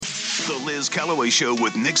The Liz Callaway Show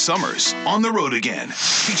with Nick Summers, On the Road Again,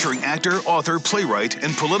 featuring actor, author, playwright,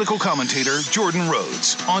 and political commentator Jordan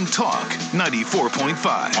Rhodes on Talk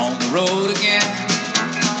 94.5. On the road again.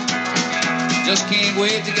 Just can't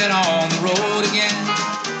wait to get on the road again.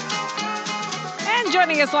 And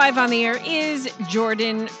joining us live on the air is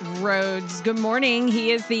Jordan Rhodes. Good morning.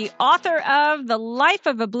 He is the author of The Life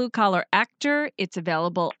of a Blue-Collar Actor. It's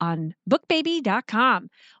available on bookbaby.com.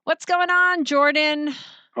 What's going on, Jordan?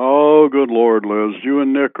 Oh, good Lord, Liz. You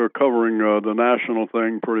and Nick are covering the national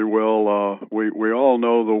thing pretty well. We all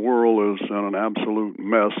know the world is in an absolute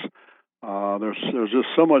mess. There's just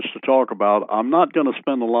so much to talk about. I'm not going to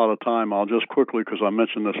spend a lot of time. I'll just quickly, because I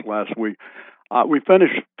mentioned this last week. We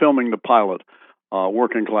finished filming the pilot,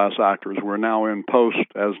 Working Class Actors. We're now in post.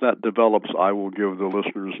 As that develops, I will give the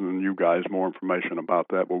listeners and you guys more information about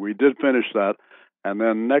that. But we did finish that. And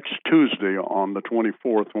then next Tuesday, on the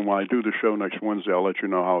 24th, when I do the show next Wednesday, I'll let you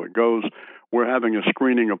know how it goes. We're having a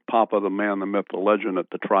screening of Papa, the Man, the Myth, the Legend at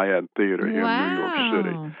the Triad Theater in New York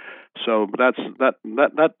City. So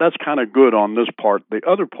that's kind of good on this part. The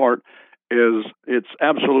other part is it's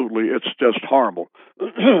just horrible.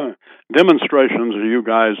 Demonstrations, you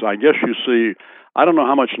guys, I guess you see, I don't know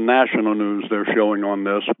how much national news they're showing on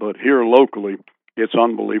this, but here locally, it's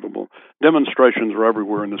unbelievable. Demonstrations are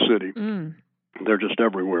everywhere in the city. They're just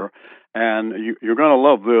everywhere. And you're going to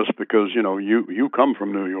love this because, you know, you come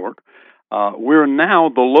from New York. We're now,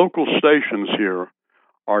 the local stations here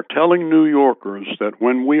are telling New Yorkers that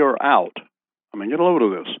when we are out, I mean, get a load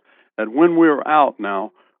of this, that when we're out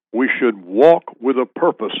now, we should walk with a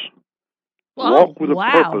purpose. Walk with a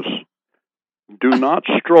purpose. Do not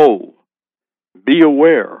stroll. Be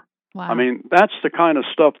aware. Wow. I mean, that's the kind of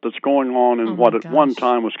stuff that's going on in what at one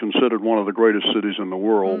time was considered one of the greatest cities in the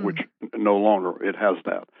world, which no longer it has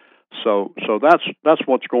that. So that's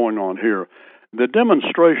what's going on here. The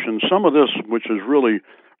demonstration, some of this, which is really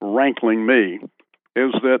rankling me,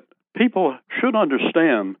 is that people should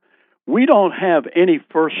understand we don't have any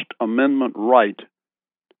First Amendment right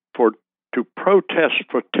to protest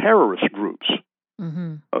for terrorist groups.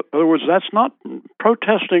 In other words, that's not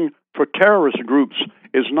protesting for terrorist groups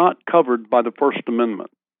is not covered by the First Amendment.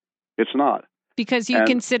 It's not. Because you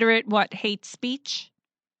consider it, what, hate speech?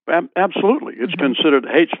 Absolutely. It's considered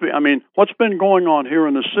hate speech. I mean, what's been going on here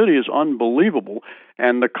in the city is unbelievable.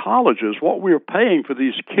 And the colleges, what we're paying for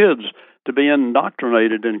these kids to be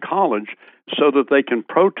indoctrinated in college so that they can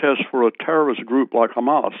protest for a terrorist group like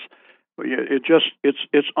Hamas,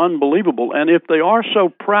 it's unbelievable. And if they are so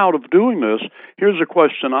proud of doing this, here's a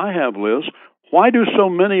question I have, Liz. Why do so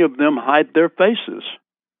many of them hide their faces?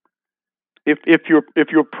 If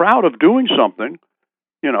you're proud of doing something,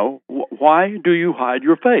 you know, why do you hide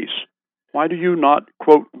your face? Why do you not,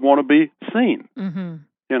 quote, want to be seen?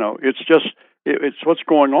 You know, it's what's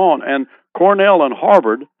going on. And Cornell and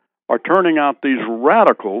Harvard are turning out these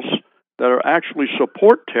radicals that are actually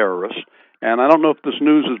support terrorists. And I don't know if this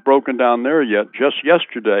news is broken down there yet. Just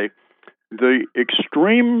yesterday, the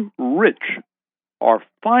extreme rich are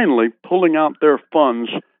finally pulling out their funds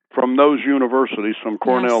from those universities, from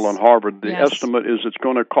Cornell and Harvard. The estimate is it's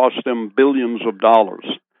going to cost them billions of dollars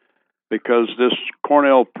because this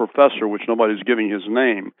Cornell professor, which nobody's giving his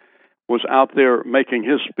name, was out there making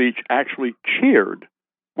his speech, actually cheered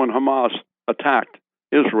when Hamas attacked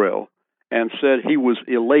Israel and said he was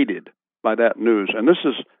elated by that news. And this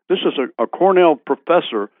is a Cornell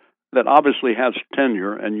professor that obviously has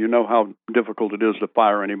tenure, and you know how difficult it is to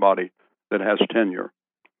fire anybody that has tenure.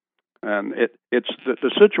 And it's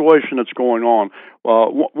the situation that's going on.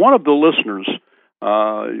 One of the listeners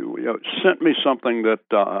sent me something that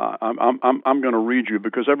I'm going to read you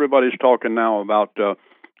because everybody's talking now about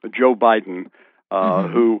Joe Biden,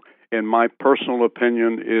 who, in my personal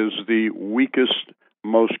opinion, is the weakest,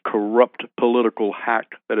 most corrupt political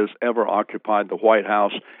hack that has ever occupied the White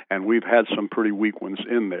House, and we've had some pretty weak ones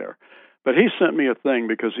in there. But he sent me a thing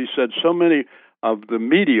because he said so many of the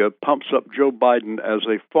media pumps up Joe Biden as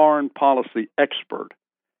a foreign policy expert,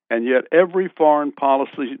 and yet every foreign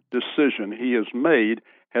policy decision he has made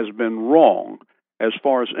has been wrong as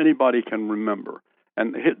far as anybody can remember.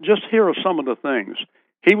 And just here are some of the things.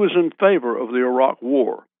 He was in favor of the Iraq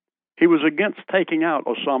War. He was against taking out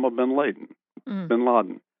Osama bin Laden,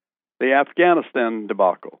 the Afghanistan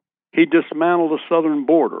debacle. He dismantled the southern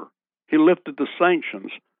border. He lifted the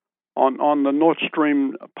sanctions on the Nord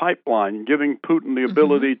Stream pipeline, giving Putin the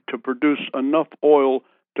ability to produce enough oil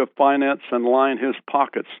to finance and line his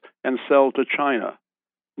pockets and sell to China.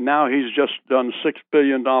 Now he's just done $6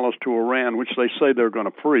 billion to Iran, which they say they're going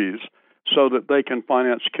to freeze, so that they can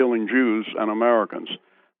finance killing Jews and Americans.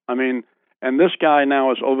 I mean, and this guy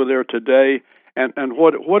now is over there today, And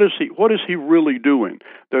what is he really doing?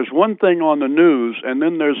 There's one thing on the news, and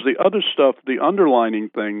then there's the other stuff, the underlining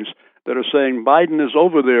things that are saying Biden is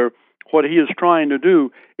over there. What he is trying to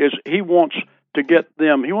do is he wants to get the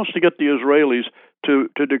Israelis to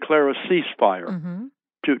declare a ceasefire,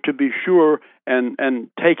 to be sure and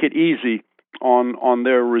take it easy on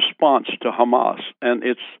their response to Hamas. And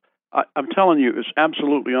I'm telling you, it's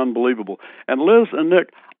absolutely unbelievable. And Liz and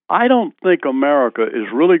Nick, I don't think America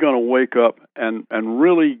is really going to wake up and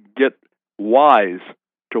really get wise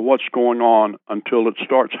to what's going on until it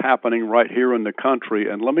starts happening right here in the country.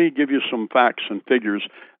 And let me give you some facts and figures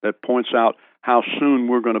that points out how soon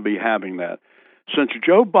we're going to be having that. Since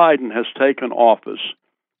Joe Biden has taken office,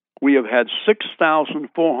 we have had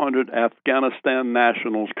 6,400 Afghanistan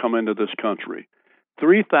nationals come into this country,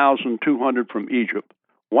 3,200 from Egypt,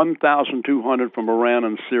 1,200 from Iran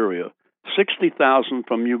and Syria, 60,000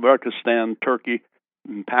 from Uzbekistan, Turkey,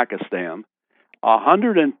 and Pakistan.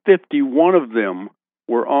 151 of them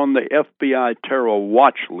were on the FBI terror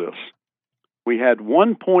watch list. We had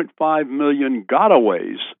 1.5 million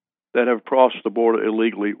gotaways that have crossed the border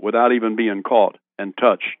illegally without even being caught and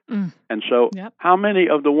touched. And so how many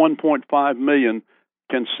of the 1.5 million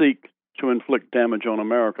can seek to inflict damage on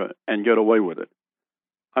America and get away with it?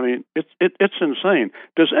 I mean, it's insane.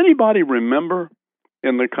 Does anybody remember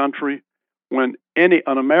in the country when an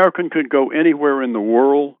American could go anywhere in the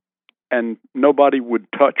world and nobody would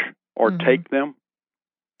touch or take them?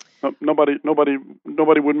 Nobody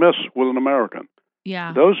would mess with an American.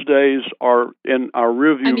 Yeah, those days are in our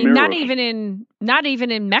rearview mirror. Not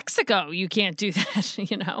even in Mexico, you can't do that.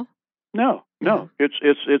 You know. No,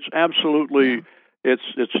 it's absolutely it's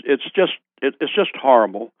just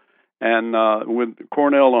horrible. And with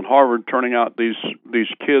Cornell and Harvard turning out these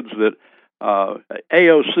kids that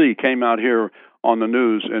AOC came out here on the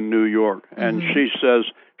news in New York, and she says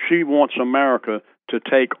she wants America to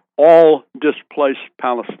take all displaced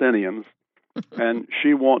Palestinians, and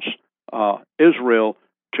she wants Israel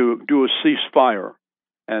to do a ceasefire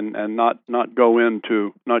and not go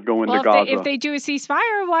into Gaza. If they do a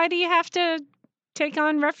ceasefire, why do you have to take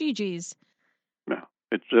on refugees? Yeah,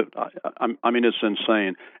 it's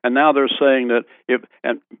insane. And now they're saying that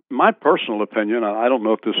and my personal opinion, I don't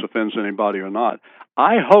know if this offends anybody or not,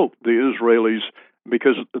 I hope the Israelis,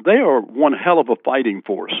 because they are one hell of a fighting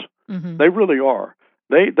force. They really are.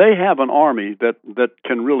 They have an army that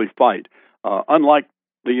can really fight, unlike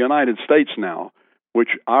the United States now, which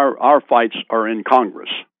our fights are in Congress.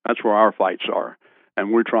 That's where our fights are,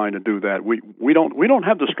 and we're trying to do that. We don't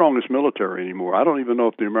have the strongest military anymore. I don't even know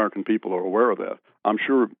if the American people are aware of that. I'm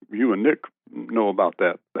sure you and Nick know about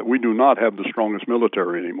that we do not have the strongest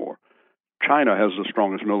military anymore. China has the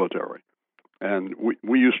strongest military, and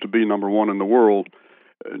we used to be number one in the world.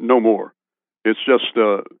 No more. It's just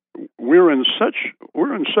we're in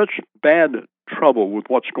such bad trouble with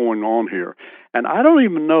what's going on here. And I don't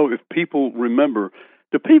even know if people remember.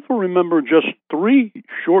 Do people remember just 3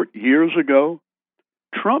 short years ago,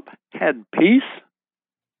 Trump had peace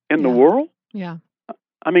in the world? Yeah.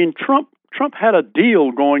 I mean, Trump had a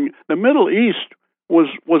deal going. The Middle East was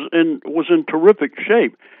in terrific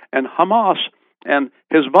shape, and Hamas and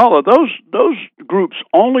Hezbollah, those groups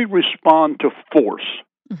only respond to force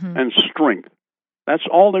and strength. That's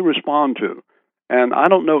all they respond to. And I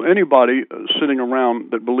don't know anybody sitting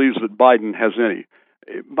around that believes that Biden has any.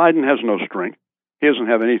 Biden has no strength. He doesn't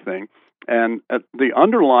have anything. And the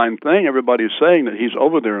underlying thing, everybody's saying that he's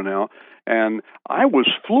over there now. And I was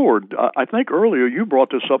floored. I think earlier you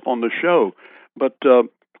brought this up on the show, but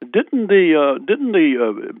didn't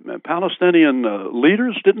the Palestinian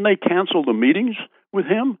leaders, didn't they cancel the meetings with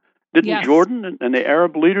him? Didn't Jordan and the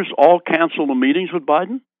Arab leaders all cancel the meetings with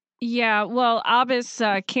Biden? Yeah, well, Abbas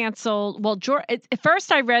canceled. Well, at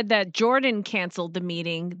first I read that Jordan canceled the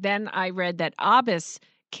meeting. Then I read that Abbas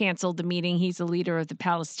canceled the meeting. He's the leader of the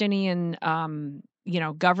Palestinian,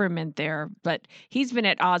 government there. But he's been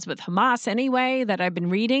at odds with Hamas anyway, that I've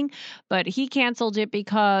been reading. But he canceled it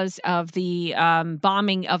because of the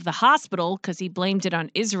bombing of the hospital, because he blamed it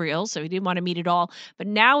on Israel. So he didn't want to meet at all. But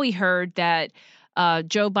now we heard that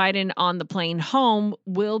Joe Biden on the plane home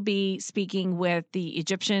will be speaking with the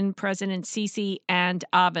Egyptian President Sisi and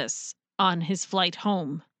Abbas on his flight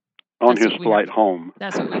home. On his flight home.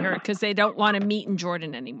 That's what we heard, because they don't want to meet in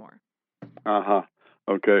Jordan anymore.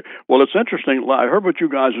 Okay. Well, it's interesting. I heard what you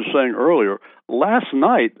guys were saying earlier. Last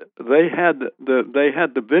night they had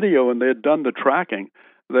the video, and they had done the tracking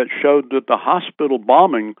that showed that the hospital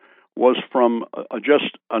bombing was from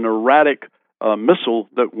just an erratic missile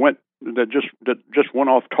that just went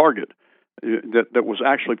off target, that was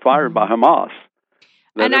actually fired by Hamas.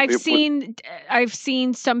 And I've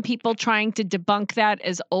seen some people trying to debunk that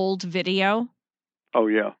as old video. Oh,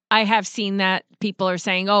 yeah. I have seen that people are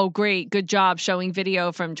saying, "Oh, great, good job showing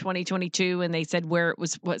video from 2022," and they said where it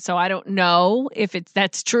was. So I don't know if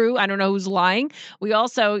that's true. I don't know who's lying. We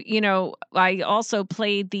also, I also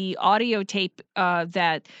played the audio tape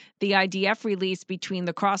that the IDF released between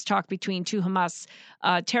the crosstalk between two Hamas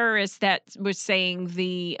terrorists that was saying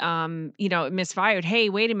it misfired. Hey,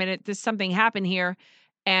 wait a minute, something happened here,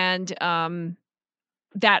 and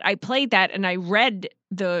that I played that and I read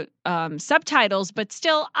the subtitles, but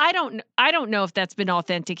still, I don't know if that's been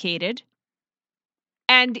authenticated.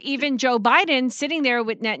 And even Joe Biden sitting there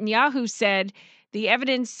with Netanyahu said the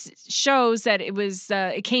evidence shows that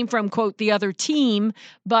it came from, quote, the other team.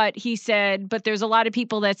 But he said, but there's a lot of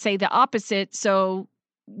people that say the opposite. So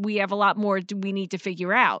we have a lot more we need to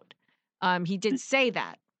figure out. He did say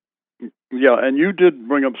that. Yeah, and you did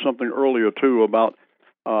bring up something earlier, too, about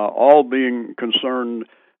all being concerned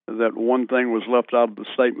that one thing was left out of the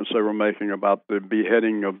statements they were making about the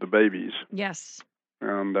beheading of the babies. Yes.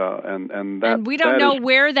 And we don't know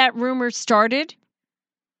where that rumor started.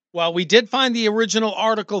 Well, we did find the original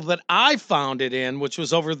article that I found it in, which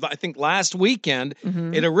was over, I think, last weekend.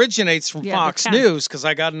 Mm-hmm. It originates from Fox News because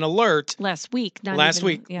I got an alert. Last week. Last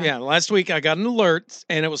week I got an alert,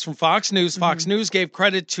 and it was from Fox News. Mm-hmm. Fox News gave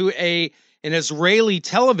credit to an Israeli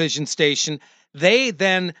television station. They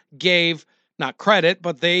then gave, not credit,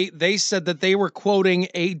 but they said that they were quoting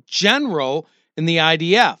a general in the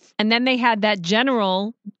IDF. And then they had that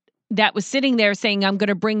general that was sitting there saying, I'm going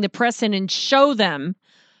to bring the press in and show them.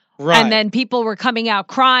 Right. And then people were coming out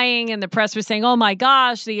crying and the press was saying, oh my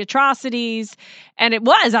gosh, the atrocities. And it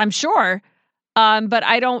was, I'm sure. But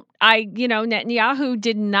Netanyahu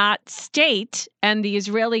did not state, and the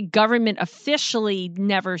Israeli government officially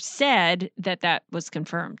never said that was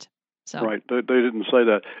confirmed. So. Right, they didn't say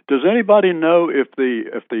that. Does anybody know if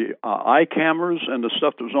the eye cameras and the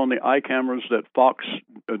stuff that was on the eye cameras that Fox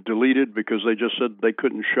deleted because they just said they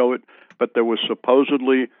couldn't show it, but there was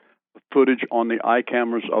supposedly footage on the eye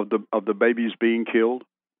cameras of the babies being killed?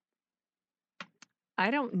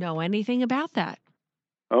 I don't know anything about that.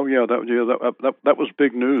 Oh yeah, that was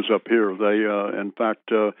big news up here. They in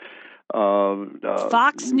fact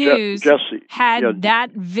Fox News Jesse had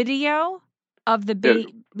that video of the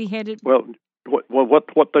beheaded. Well,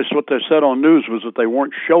 what they said on news was that they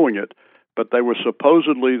weren't showing it, but they were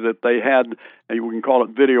supposedly that they had, and we can call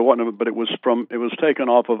it video, but it was taken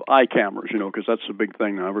off of eye cameras, because that's the big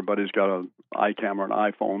thing now. Everybody's got an eye camera, an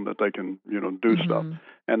iPhone that they can, do mm-hmm. stuff.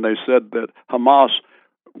 And they said that Hamas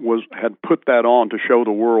had put that on to show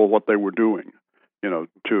the world what they were doing,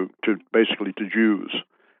 to basically to Jews.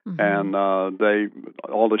 Mm-hmm. And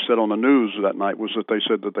all they said on the news that night was that they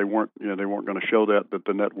said that they weren't going to show that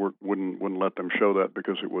the network wouldn't let them show that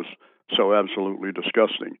because it was so absolutely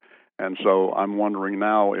disgusting. And so I'm wondering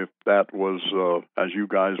now if that was, as you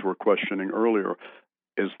guys were questioning earlier,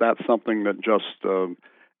 is that something that just,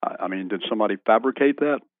 did somebody fabricate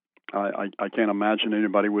that? I can't imagine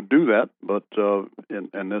anybody would do that, but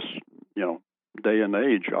in this, day and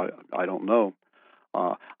age, I don't know.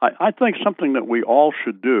 I think something that we all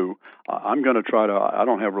should do, I'm going to try to, I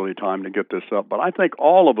don't have really time to get this up, but I think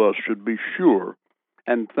all of us should be sure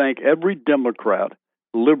and thank every Democrat,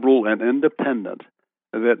 liberal, and independent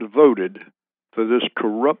that voted for this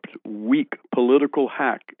corrupt, weak political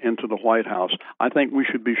hack into the White House. I think we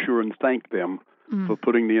should be sure and thank them for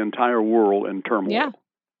putting the entire world in turmoil. Yeah.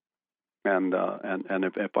 And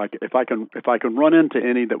if I can run into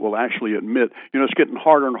any that will actually admit, it's getting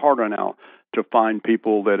harder and harder now to find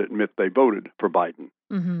people that admit they voted for Biden.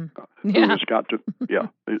 Mm-hmm. Yeah.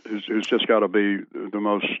 It's just got to be the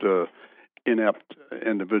most inept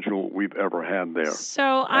individual we've ever had there.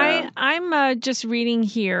 So I'm just reading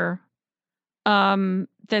here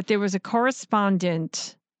that there was a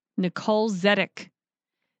correspondent, Nicole Zedek,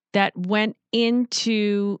 that went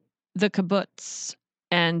into the kibbutz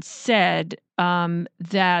and said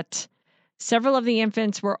that several of the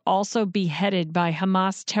infants were also beheaded by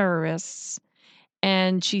Hamas terrorists.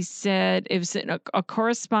 And she said it was a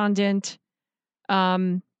correspondent.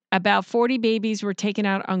 About 40 babies were taken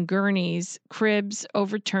out on gurneys, cribs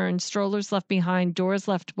overturned, strollers left behind, doors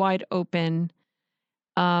left wide open.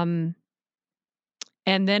 And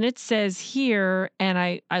then it says here, and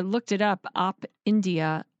I looked it up, Op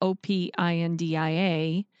India,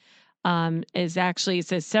 OPINDIA, is actually, it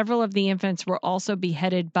says several of the infants were also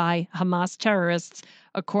beheaded by Hamas terrorists,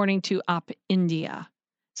 according to Op India.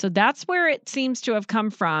 So that's where it seems to have come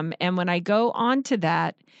from. And when I go on to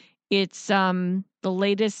that, it's the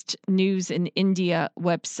latest news in India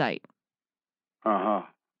website. Uh-huh.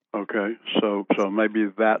 Okay, so maybe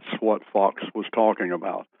that's what Fox was talking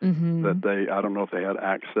about. Mm-hmm. That I don't know if they had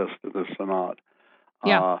access to this or not.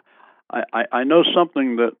 Yeah. I know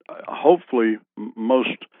something that hopefully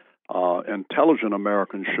most intelligent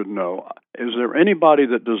Americans should know. Is there anybody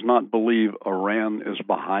that does not believe Iran is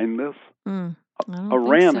behind this? I don't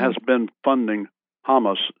Iran think so. has been funding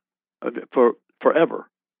Hamas for forever.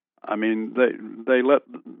 I mean,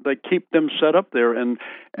 they keep them set up there, and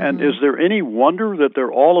is there any wonder that there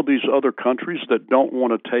are all of these other countries that don't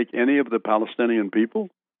want to take any of the Palestinian people?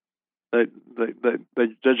 They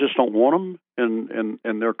just don't want them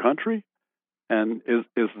in their country, and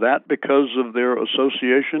is that because of their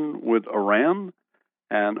association with Iran?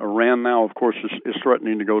 And Iran now, of course, is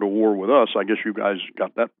threatening to go to war with us. I guess you guys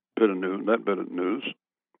got that bit of news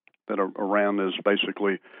that Iran is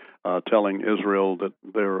basically telling Israel that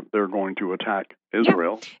they're going to attack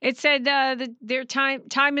Israel. Yeah. It said that their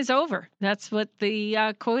time is over. That's what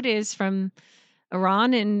the quote is from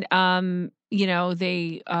Iran, and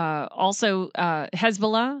they also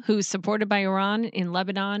Hezbollah, who's supported by Iran in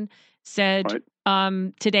Lebanon, said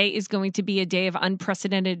today is going to be a day of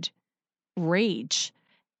unprecedented rage.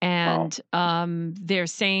 And they're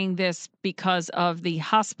saying this because of the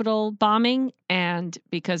hospital bombing and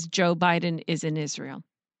because Joe Biden is in Israel.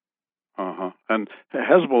 And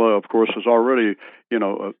Hezbollah, of course, is already,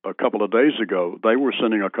 a couple of days ago, they were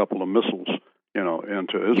sending a couple of missiles,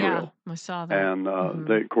 into Israel. Yeah, I saw that. And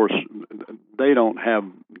they, of course, they don't have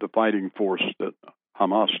the fighting force that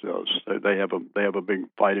Hamas does. They have a big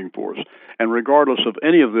fighting force. And regardless of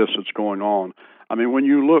any of this that's going on, I mean, when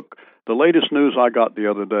you look, the latest news I got the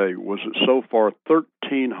other day was that so far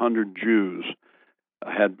 1,300 Jews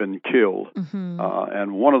had been killed.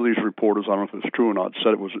 And one of these reporters, I don't know if it's true or not,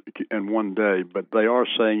 said it was in one day, but they are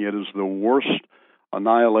saying it is the worst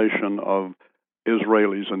annihilation of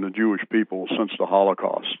Israelis and the Jewish people since the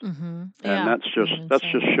Holocaust. And that's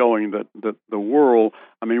just showing that the world,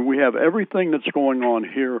 I mean, we have everything that's going on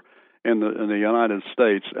here in the United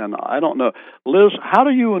States, and I don't know. Liz, how do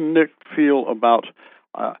you and Nick feel about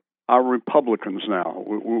our Republicans now?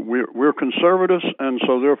 We're conservatives, and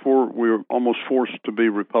so therefore we're almost forced to be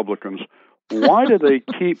Republicans. Why do they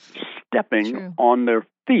keep stepping on their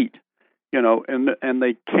feet, and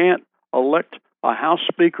they can't elect a House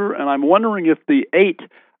Speaker? And I'm wondering if the eight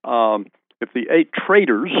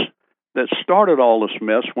traitors that started all this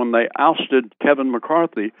mess when they ousted Kevin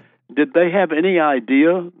McCarthy, did they have any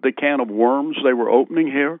idea the can of worms they were opening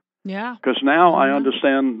here? Yeah. Because now I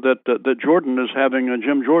understand that Jordan is having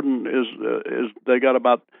Jim Jordan is they got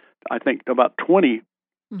about 20.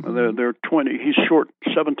 They're 20. He's short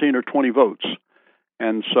 17 or 20 votes,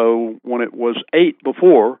 and so when it was 8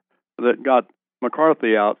 before that got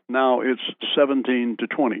McCarthy out, now it's 17 to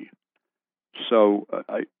 20. So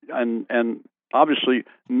and obviously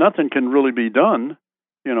nothing can really be done,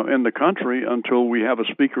 in the country until we have a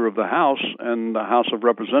Speaker of the House and the House of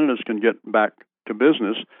Representatives can get back to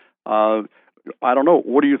business. I don't know.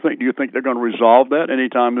 What do you think? Do you think they're going to resolve that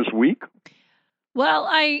anytime this week? Well,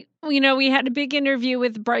 we had a big interview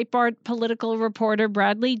with Breitbart political reporter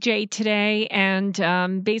Bradley Jay today,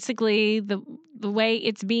 and basically the way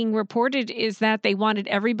it's being reported is that they wanted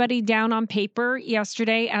everybody down on paper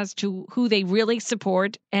yesterday as to who they really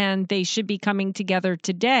support, and they should be coming together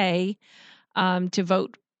today to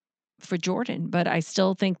vote for Jordan. But I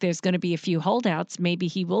still think there's going to be a few holdouts. Maybe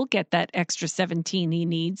he will get that extra 17 he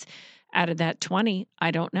needs out of that 20. I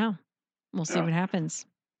don't know. We'll see what happens.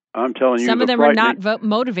 I'm telling you, some of them are not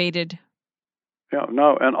motivated. Yeah,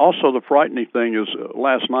 no, and also the frightening thing is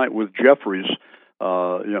last night with Jeffries,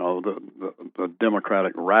 the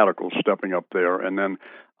Democratic radicals stepping up there, and then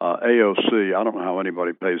AOC. I don't know how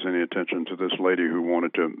anybody pays any attention to this lady who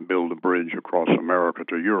wanted to build a bridge across America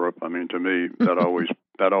to Europe. I mean, to me, that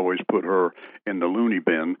always put her in the loony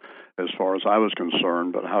bin as far as I was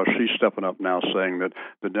concerned. But how she's stepping up now, saying that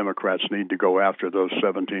the Democrats need to go after those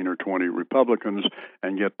 17 or 20 Republicans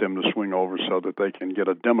and get them to swing over so that they can get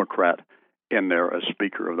a Democrat in there as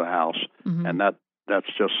Speaker of the House, and that's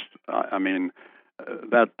just, I mean,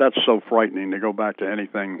 that's so frightening to go back to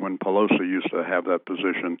anything when Pelosi used to have that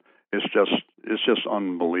position. It's just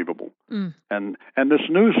unbelievable. And this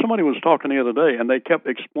news, somebody was talking the other day, and they kept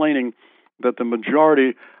explaining that the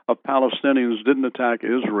majority of Palestinians didn't attack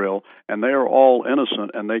Israel, and they are all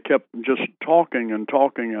innocent, and they kept just talking and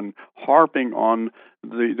harping on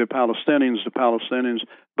the Palestinians,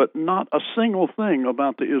 but not a single thing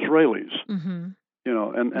about the Israelis. And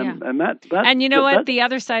that and you know what? The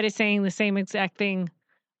other side is saying the same exact thing,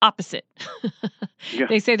 opposite.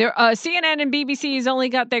 They say they're CNN and BBC has only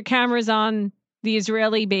got their cameras on the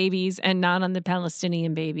Israeli babies and not on the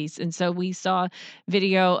Palestinian babies. And so we saw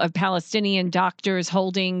video of Palestinian doctors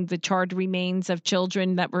holding the charred remains of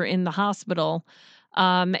children that were in the hospital.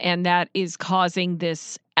 And that is causing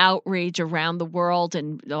this outrage around the world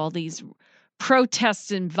and all these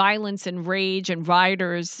protests and violence and rage and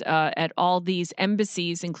rioters at all these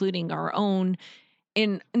embassies, including our own,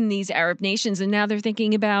 in these Arab nations. And now they're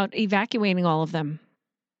thinking about evacuating all of them.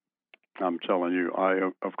 I'm telling you,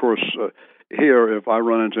 of course, here, if I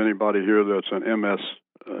run into anybody here that's an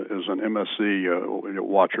is an MSC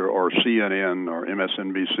watcher or CNN or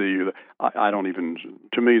MSNBC, I don't even.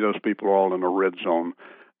 To me, those people are all in a red zone.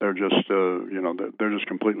 They're just, they're just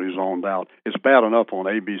completely zoned out. It's bad enough on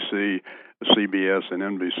ABC, CBS, and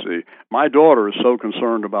NBC. My daughter is so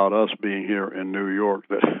concerned about us being here in New York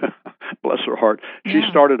that, bless her heart, she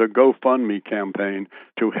started a GoFundMe campaign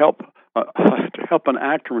to help an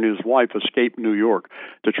actor and his wife escape New York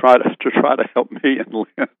to try to help me and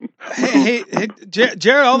Lynn. Hey,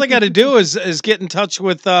 Jared, all they got to do is get in touch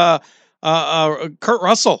with Kurt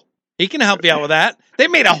Russell. He can help you out with that. They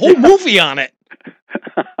made a whole movie on it.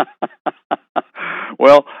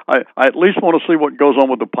 Well, I at least want to see what goes on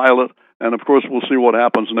with the pilot. And, of course, we'll see what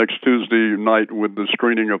happens next Tuesday night with the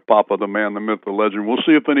screening of Papa, the Man, the Myth, the Legend. We'll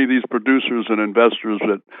see if any of these producers and investors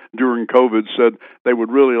that during COVID said they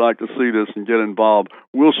would really like to see this and get involved.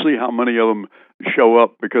 We'll see how many of them show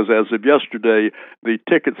up, because as of yesterday, the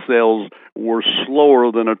ticket sales were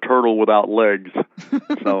slower than a turtle without legs.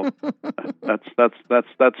 So that's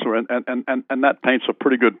and that paints a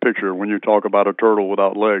pretty good picture when you talk about a turtle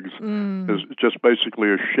without legs. It's just basically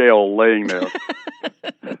a shell laying there.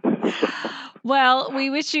 Well, we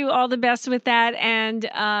wish you all the best with that, and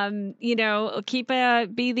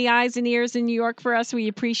be the eyes and ears in New York for us. We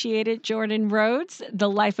appreciate it. Jordan Rhodes, The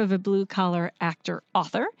Life of a Blue Collar Actor,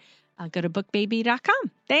 author. Go to bookbaby.com.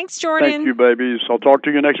 Thanks, Jordan. Thank you, babies. I'll talk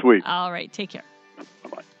to you next week. All right, take care.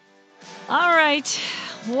 Bye-bye. All right,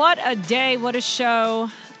 what a day, what a show.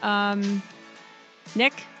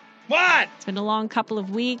 Nick? What? It's been a long couple of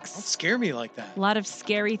weeks. Don't scare me like that. A lot of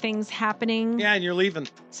scary things happening. Yeah, and you're leaving.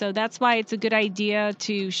 So that's why it's a good idea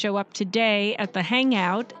to show up today at the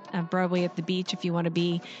Hangout at Broadway at the Beach if you want to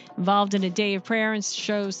be involved in a day of prayer and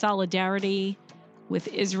show solidarity with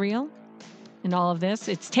Israel and all of this.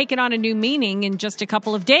 It's taken on a new meaning in just a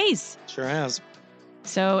couple of days. Sure has.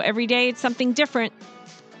 So every day it's something different.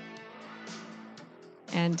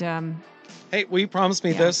 And hey, will you promise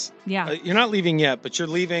me this? Yeah. You're not leaving yet, but you're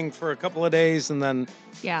leaving for a couple of days, and then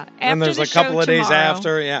after there's the a couple of days tomorrow.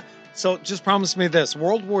 after. Yeah. So just promise me this: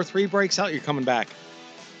 World War III breaks out, you're coming back.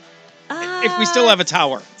 If we still have a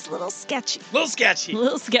tower. It's a little sketchy. A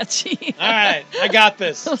little sketchy. All right, I got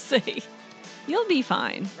this. We'll see. You'll be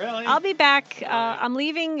fine. Really? I'll be back. I'm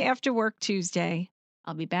leaving after work Tuesday.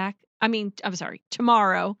 I'll be back. I'm sorry,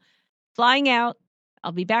 tomorrow. Flying out.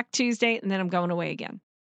 I'll be back Tuesday, and then I'm going away again.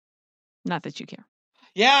 Not that you care.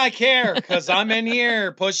 Yeah, I care, because I'm in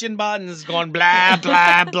here pushing buttons, going blah,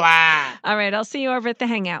 blah, blah. All right, I'll see you over at the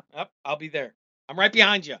Hangout. Yep, I'll be there. I'm right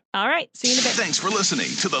behind you. All right, see you in a bit. Thanks for listening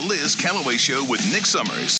to the Liz Callaway Show with Nick Summers.